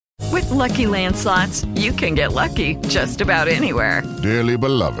Lucky Land Slots, you can get lucky just about anywhere. Dearly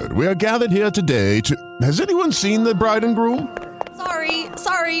beloved, we are gathered here today to... Has anyone seen the bride and groom?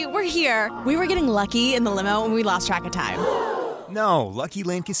 Sorry, we're here. We were getting lucky in the limo and we lost track of time. No, Lucky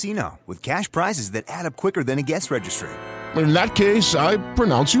Land Casino, with cash prizes that add up quicker than a guest registry. In that case, I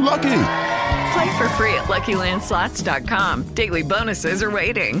pronounce you lucky. Play for free at LuckyLandSlots.com. Daily bonuses are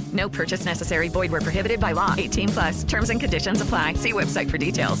waiting. No purchase necessary. Void where prohibited by law. 18+. Terms and conditions apply. See website for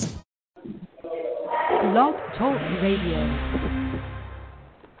details. Blog Talk Radio.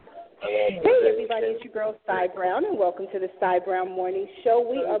 Hey everybody, it's your girl Cy Brown, and welcome to the Cy Brown Morning Show.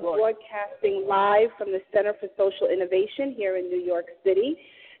 We are broadcasting live from the Center for Social Innovation here in New York City.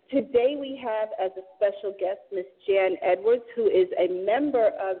 Today we have as a special guest Ms. Jan Edwards, who is a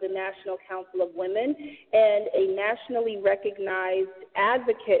member of the National Council of Women and a nationally recognized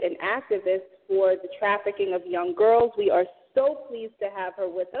advocate and activist for the trafficking of young girls. We are so pleased to have her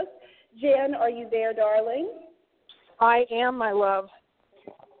with us. Jan, are you there, darling? I am, my love.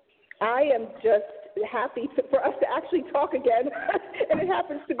 I am just happy for us to actually talk again, and it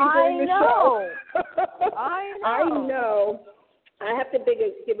happens to be during the show. I know. I have to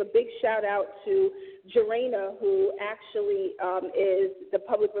give a big shout-out to Jarena, who actually is the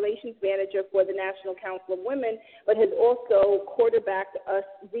public relations manager for the National Council of Women, but has also quarterbacked us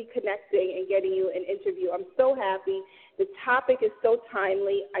reconnecting and getting you an interview. I'm so happy. The topic is so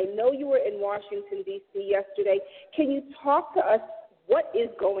timely. I know you were in Washington, D.C. yesterday. Can you talk to us? What is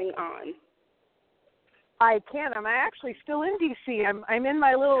going on? I can. I'm actually still in D.C. I'm in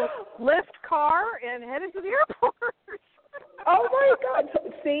my little Lyft car and headed to the airport. Oh, my God.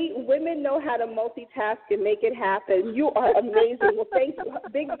 See, women know how to multitask and make it happen. You are amazing. Well, thank you.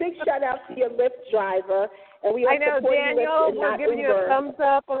 Big shout-out to your Lyft driver. And we I know, Daniel, we're giving you a thumbs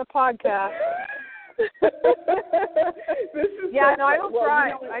up on the podcast. This is I don't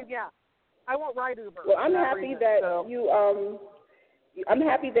drive. I won't ride Uber. Well, I'm happy that I'm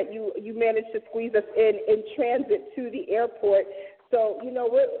happy that you managed to squeeze us in transit to the airport. So,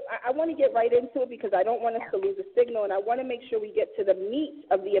 I want to get right into it because I don't want us to lose a signal, and I want to make sure we get to the meat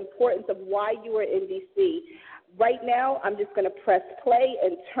of the importance of why you are in D.C. Right now, I'm just going to press play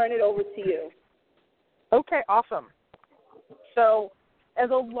and turn it over to you. Okay, awesome. So, as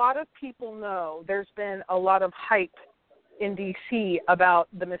a lot of people know, there's been a lot of hype in D.C. about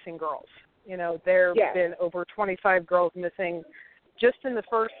the missing girls. There have been over 25 girls missing just in the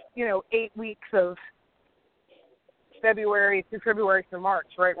first, 8 weeks of February through March,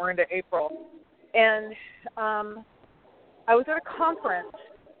 right? We're into April. And I was at a conference,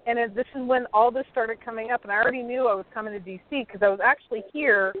 and this is when all this started coming up, and I already knew I was coming to D.C. because I was actually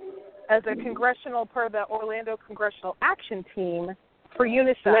here as a part of the Orlando Congressional Action Team for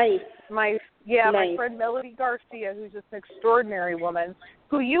UNICEF. Nice. My friend Melody Garcia, who's just an extraordinary woman,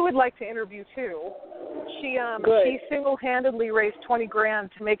 who you would like to interview too. She single-handedly raised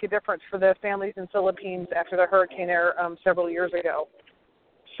 $20,000 to make a difference for the families in Philippines after the hurricane there several years ago.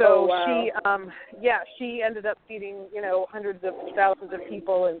 So she ended up feeding hundreds of thousands of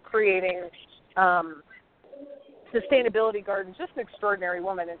people and creating sustainability gardens. Just an extraordinary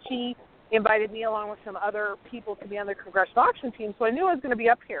woman, and she invited me along with some other people to be on the Congressional Action Team, so I knew I was going to be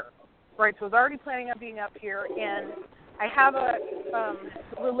up here, right? So I was already planning on being up here, and I have a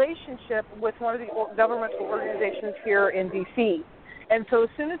relationship with one of the governmental organizations here in D.C., and so as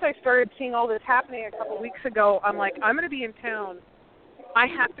soon as I started seeing all this happening a couple of weeks ago, I'm like, I'm going to be in town. I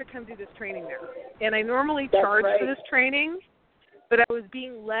have to come do this training there. And I normally charge for this training, but I was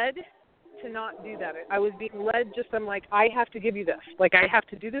being led to not do that. I was being led I'm like, I have to give you this. Like, I have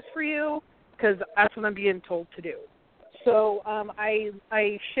to do this for you because that's what I'm being told to do. So I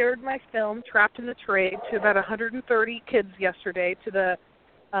shared my film, Trapped in the Trade, to about 130 kids yesterday to the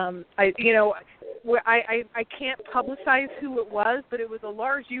I can't publicize who it was, but it was a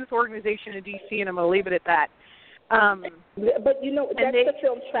large youth organization in D.C., and I'm going to leave it at that. But that's the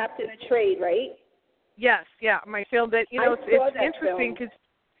film Trapped in the Trade, right? Yes, my film that, it's interesting because,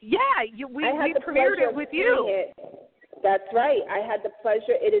 we premiered it with you. That's right. I had the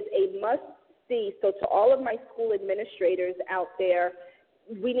pleasure. It is a must-see. So to all of my school administrators out there,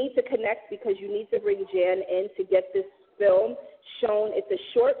 we need to connect because you need to bring Jan in to get this film shown. It's a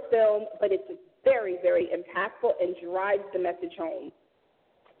short film, but it's very, very impactful and drives the message home.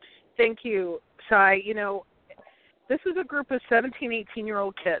 Thank you, Sai. This is a group of 17,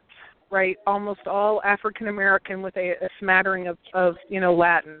 18-year-old kids, right? Almost all African American with a smattering of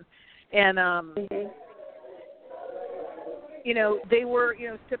Latin, and they were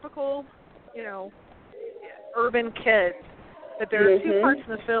typical urban kids. But there are two parts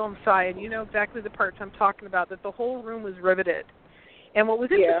in the film, Sai, and you know exactly the parts I'm talking about. That the whole room was riveted, And what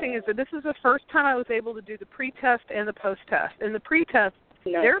was interesting is that this is the first time I was able to do the pre-test and the post-test. In the pre-test,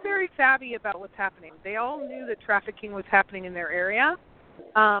 they're very savvy about what's happening. They all knew that trafficking was happening in their area.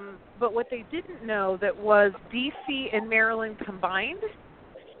 But what they didn't know that was D.C. and Maryland combined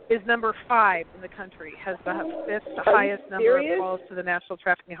is number 5 in the country, has the 5th highest number of calls to the National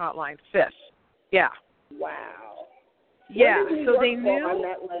Trafficking Hotline. 5th. Yeah. Wow. Yeah. So they knew on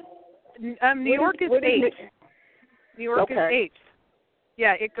that list? New York is 8th. New York is 8th.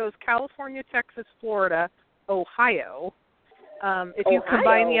 Yeah, it goes California, Texas, Florida, Ohio. If you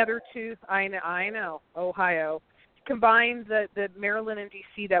combine the other two, I know, Ohio. Combine the Maryland and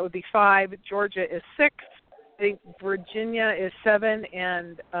D.C., that would be 5. Georgia is 6. I think Virginia is 7,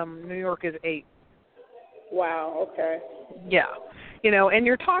 and New York is 8. Wow, okay. Yeah. And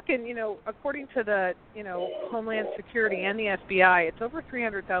you're talking, according to the, Homeland Security and the FBI, it's over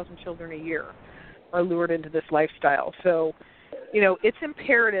 300,000 children a year are lured into this lifestyle. So, it's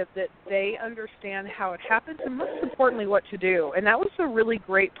imperative that they understand how it happens and most importantly what to do. And that was the really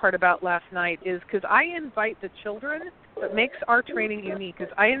great part about last night is because I invite the children, what makes our training unique is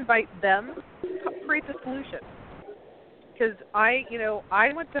I invite them to create the solution. Because I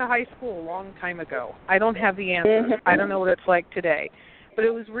went to high school a long time ago. I don't have the answers. I don't know what it's like today. But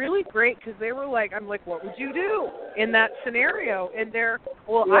it was really great because they were like, I'm like, what would you do in that scenario? And I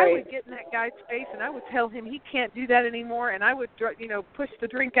would get in that guy's face and I would tell him he can't do that anymore. And I would, push the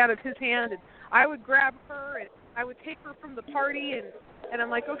drink out of his hand and I would grab her and I would take her from the party. And I'm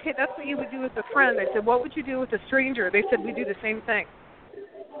like, okay, that's what you would do with a friend. I said, what would you do with a stranger? They said, we do the same thing.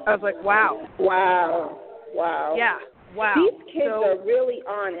 I was like, wow. Wow. Yeah, wow. These kids are really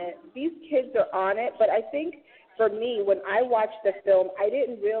on it. But I think for me, when I watched the film, I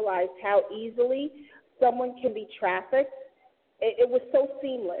didn't realize how easily someone can be trafficked. It was so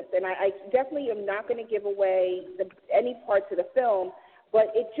seamless, and I definitely am not going to give away any parts of the film,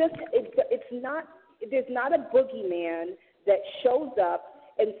 but it's not, there's not a boogeyman that shows up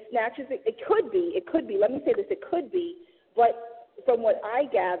and snatches it. It could be, let me say this, it could be, but from what I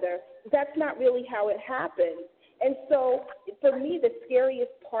gather, that's not really how it happens. And so, for me, the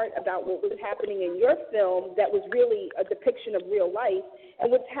scariest part about what was happening in your film that was really a depiction of real life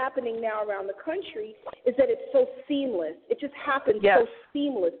and what's happening now around the country is that it's so seamless. It just happens so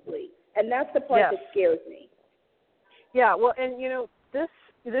seamlessly. And that's the part that scares me. Yeah, well, and,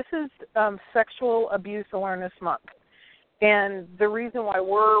 this is Sexual Abuse Awareness Month. And the reason why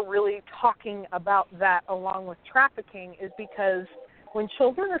we're really talking about that along with trafficking is because when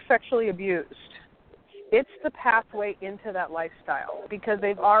children are sexually abused, it's the pathway into that lifestyle because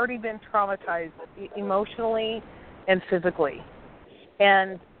they've already been traumatized emotionally and physically.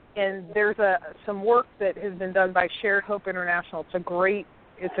 And there's some work that has been done by Shared Hope International. It's a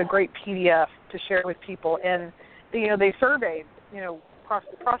great PDF to share with people. And they surveyed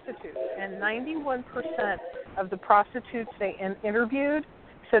prostitutes, and 91% of the prostitutes they interviewed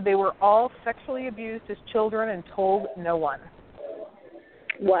said they were all sexually abused as children and told no one.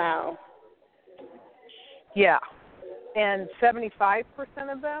 Wow. Yeah, and 75%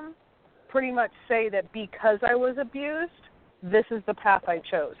 of them pretty much say that because I was abused, this is the path I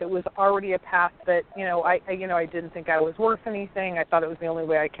chose. It was already a path that, I didn't think I was worth anything. I thought it was the only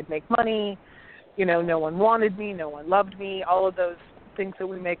way I could make money. No one wanted me, no one loved me, all of those things that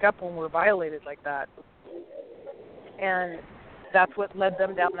we make up when we're violated like that. And that's what led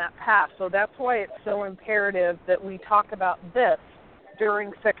them down that path. So that's why it's so imperative that we talk about this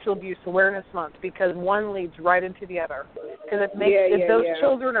during Sexual Abuse Awareness Month, because one leads right into the other. Because those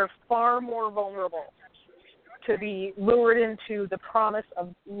children are far more vulnerable to be lured into the promise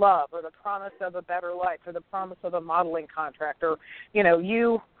of love or the promise of a better life or the promise of a modeling contract, or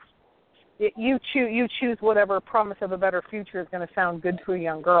you choose whatever promise of a better future is going to sound good to a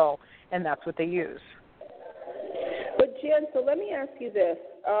young girl, and that's what they use. But Jen, so let me ask you this: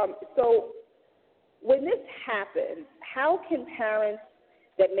 so when this happens, how can parents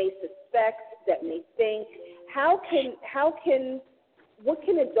that may suspect, that may think, what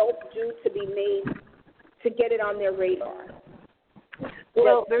can adults do to be made to get it on their radar?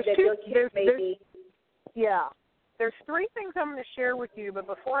 Well, there's 3 things I'm going to share with you, but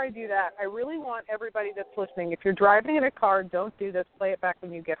before I do that, I really want everybody that's listening, if you're driving in a car, don't do this, play it back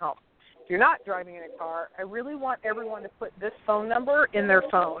when you get home. If you're not driving in a car, I really want everyone to put this phone number in their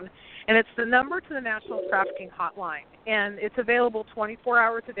phone, and it's the number to the National Trafficking Hotline, and it's available 24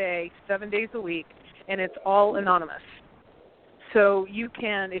 hours a day, 7 days a week, and it's all anonymous. So you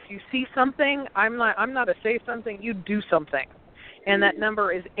can, if you see something, I'm not a say something, you do something, and that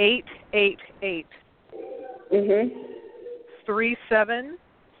number is 888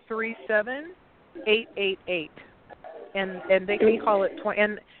 3737 888. and they can call it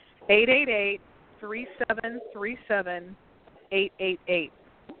 888-3737-888,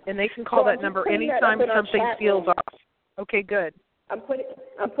 and they can call that number anytime something feels off. Okay, good. I'm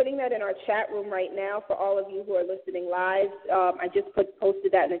putting that in our chat room right now for all of you who are listening live. I just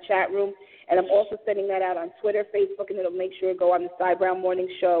posted that in the chat room, and I'm also sending that out on Twitter, Facebook, and it'll make sure to go on the Cy Brown Morning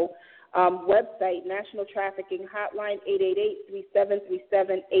Show website, National Trafficking Hotline,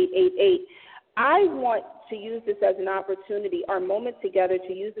 888-3737-888. I want to use this as an opportunity, our moment together,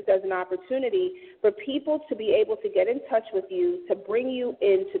 to use this as an opportunity for people to be able to get in touch with you, to bring you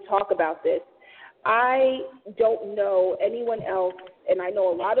in to talk about this. I don't know anyone else, and I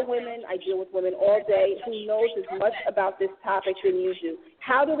know a lot of women, I deal with women all day, who knows as much about this topic than you do.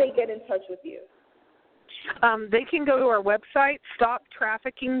 How do they get in touch with you? They can go to our website,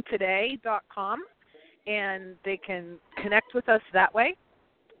 stoptraffickingtoday.com, and they can connect with us that way.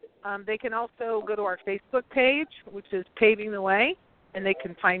 They can also go to our Facebook page, which is Paving the Way, and they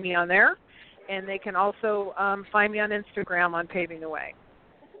can find me on there. And they can also find me on Instagram on Paving the Way.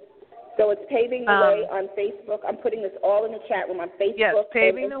 So it's Paving the Way on Facebook. I'm putting this all in the chat room on Facebook. Yes,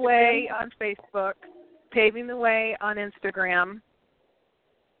 Paving the Way on Facebook, Paving the Way on Instagram,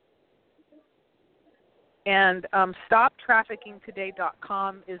 and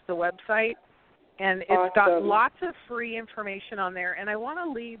stoptraffickingtoday.com is the website, and it's got lots of free information on there. And I want to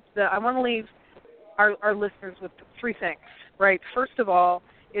leave our listeners with three things. Right. First of all,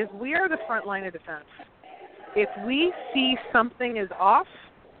 is we are the front line of defense. If we see something is off,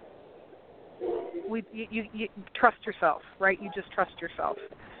 you trust yourself, right? You just trust yourself.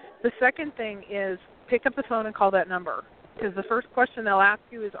 The second thing is pick up the phone and call that number, because the first question they'll ask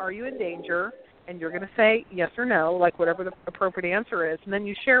you is, are you in danger? And you're going to say yes or no, like whatever the appropriate answer is, and then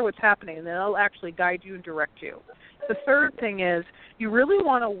you share what's happening, and then they'll actually guide you and direct you. The third thing is you really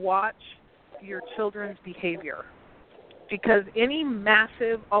want to watch your children's behavior, because any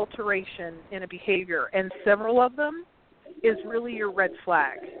massive alteration in a behavior, and several of them, is really your red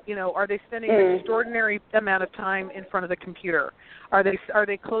flag. You know, are they spending an extraordinary amount of time in front of the computer? Are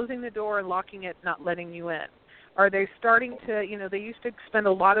they closing the door and locking it, not letting you in? Are they starting to, they used to spend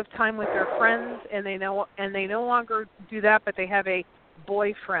a lot of time with their friends, and they no longer do that, but they have a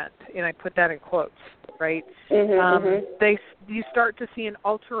boyfriend, and I put that in quotes, right? You start to see an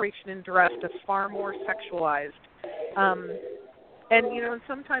alteration in dress that's far more sexualized. And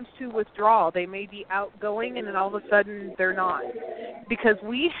sometimes, too, withdrawal. They may be outgoing, and then all of a sudden they're not. Because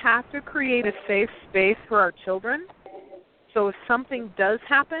we have to create a safe space for our children, so if something does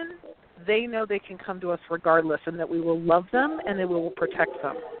happen, they know they can come to us regardless, and that we will love them and that we will protect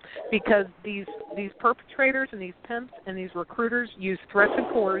them. Because these perpetrators and these pimps and these recruiters use threats and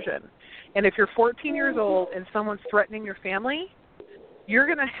coercion. And if you're 14 years old and someone's threatening your family, you're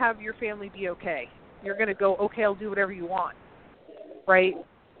going to have your family be okay. You're going to go, okay, I'll do whatever you want. Right?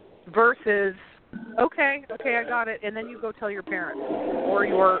 Versus, okay, I got it, and then you go tell your parents or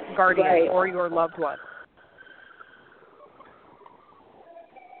your guardian or your loved one.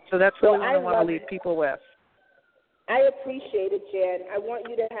 So that's really what I want to leave people with. I appreciate it, Jan. I want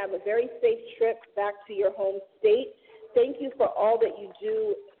you to have a very safe trip back to your home state. Thank you for all that you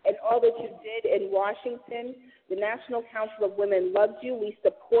do and all that you did in Washington. The National Council of Women loves you. We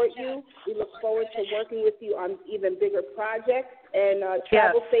support you. We look forward to working with you on even bigger projects. And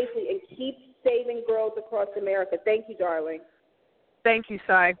travel safely and keep saving girls across America. Thank you, darling. Thank you,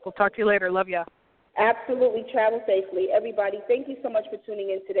 Cy. We'll talk to you later. Love ya. Absolutely. Travel safely. Everybody, thank you so much for tuning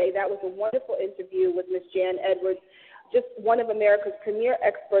in today. That was a wonderful interview with Ms. Jan Edwards, just one of America's premier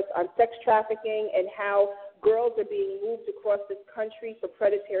experts on sex trafficking and how girls are being moved across this country for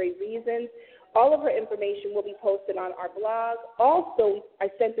predatory reasons. All of her information will be posted on our blog. Also, I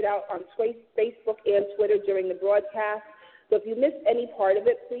sent it out on Facebook and Twitter during the broadcast. So if you missed any part of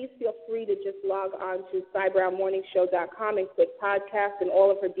it, please feel free to just log on to cybrownmorningshow.com and click podcast, and all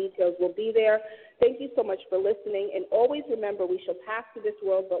of her details will be there. Thank you so much for listening, and always remember, we shall pass through this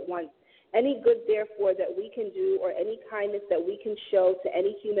world but once. Any good, therefore, that we can do or any kindness that we can show to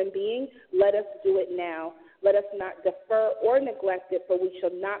any human being, let us do it now. Let us not defer or neglect it, for we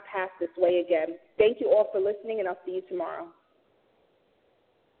shall not pass this way again. Thank you all for listening, and I'll see you tomorrow.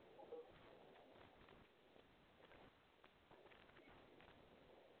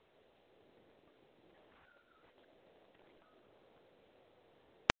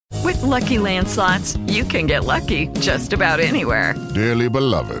 With Lucky Land Slots, you can get lucky just about anywhere. Dearly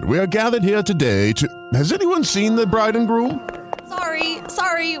beloved, we are gathered here today to... Has anyone seen the bride and groom?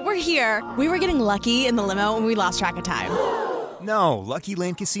 Sorry, we're here. We were getting lucky in the limo and we lost track of time. No, Lucky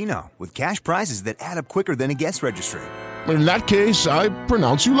Land Casino, with cash prizes that add up quicker than a guest registry. In that case, I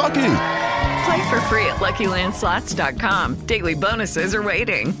pronounce you lucky. Play for free at LuckyLandSlots.com. Daily bonuses are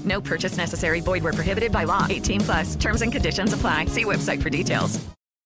waiting. No purchase necessary. Void where prohibited by law. 18 plus. Terms and conditions apply. See website for details.